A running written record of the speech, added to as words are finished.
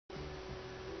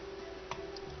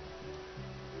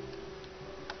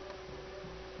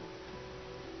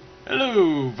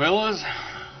Hello fellas.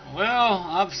 Well,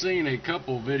 I've seen a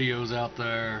couple videos out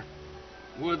there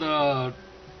with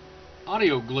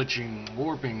audio glitching,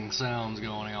 warping sounds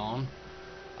going on.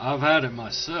 I've had it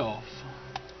myself,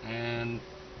 and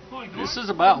this is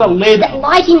about the LED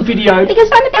lighting video because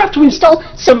I'm about to install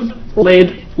some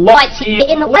LED lights here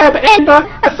in the lab, and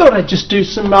I thought I'd just do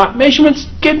some measurements,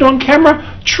 get it on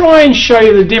camera, try and show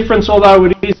you the difference, although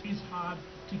it is hard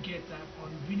to get that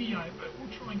on video, but we'll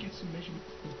try and get some measurements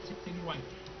anyway.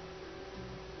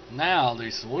 Now, the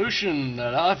solution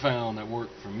that I found that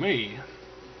worked for me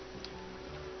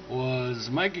was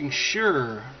making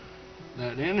sure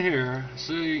that in here,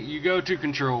 see, you go to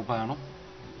control panel,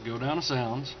 go down to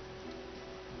sounds.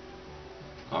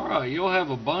 Alright, you'll have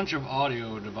a bunch of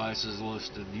audio devices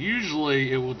listed.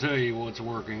 Usually it will tell you what's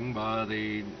working by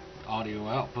the audio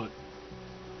output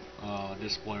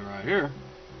display right here.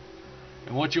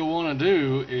 And what you'll want to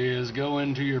do is go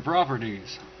into your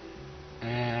properties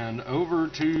and over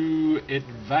to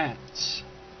advanced,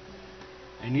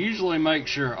 and usually make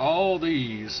sure all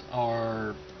these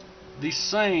are the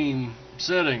same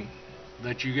setting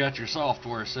that you got your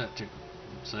software set to.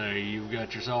 Say you've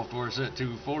got your software set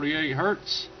to 48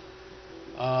 Hertz,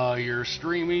 your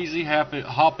Stream Easy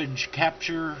HAUPPAUGE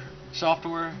capture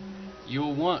software,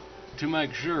 you'll want to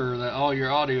make sure that all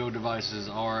your audio devices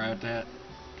are at that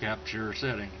capture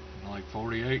setting, like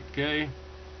 48K,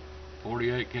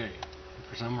 48K.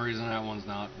 For some reason that one's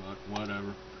not, but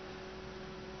whatever.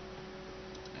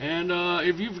 And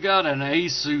if you've got an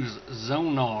ASUS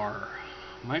Zonar,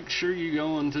 make sure you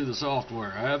go into the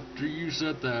software after you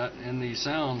set that in the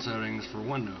sound settings for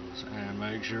Windows, and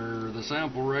make sure the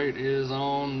sample rate is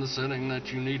on the setting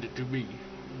that you need it to be.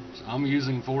 So I'm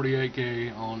using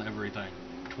 48K on everything,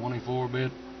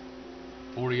 24-bit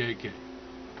 48K,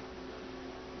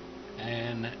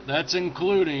 and that's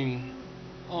including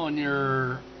on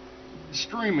your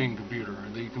streaming computer,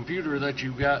 the computer that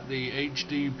you've got the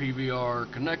HDPVR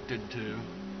connected to,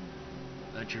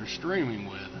 that you're streaming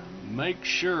with. Make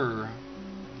sure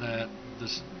that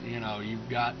this, you've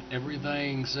got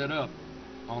everything set up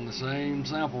on the same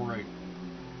sample rate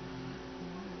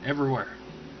everywhere.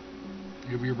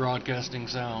 If you're broadcasting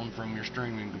sound from your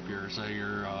streaming computer, say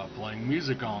you're playing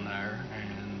music on there,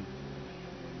 and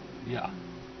yeah,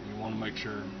 you want to make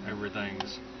sure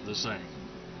everything's the same.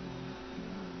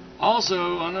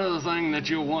 Also, another thing that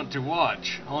you'll want to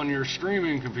watch on your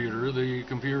streaming computer, the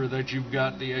computer that you've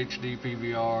got the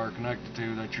HDPVR connected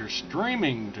to that you're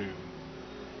streaming to,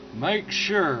 make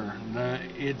sure that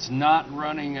it's not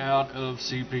running out of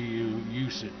CPU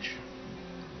usage.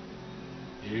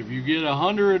 If you get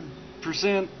 100%,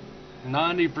 90%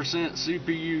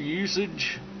 CPU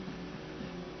usage,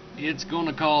 it's going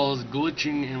to cause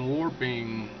glitching and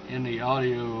warping in the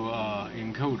audio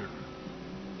encoder.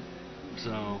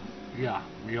 So, yeah,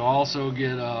 you'll also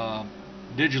get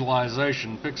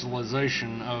digitalization,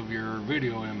 pixelization of your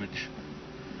video image.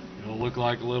 It'll look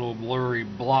like little blurry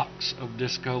blocks of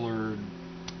discolored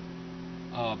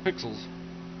pixels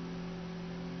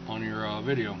on your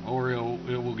video, or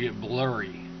it will get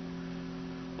blurry,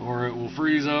 or it will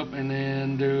freeze up and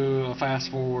then do a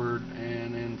fast forward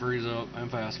and then freeze up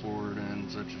and fast forward and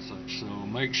such. So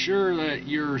make sure that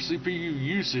your CPU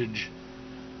usage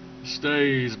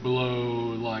stays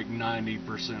below like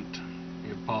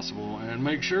 90% if possible, and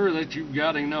make sure that you've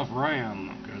got enough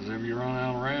RAM, because if you run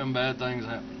out of RAM, bad things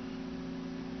happen.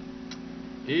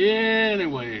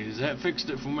 Anyways, that fixed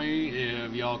it for me.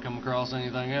 If y'all come across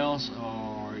anything else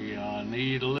or you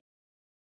need a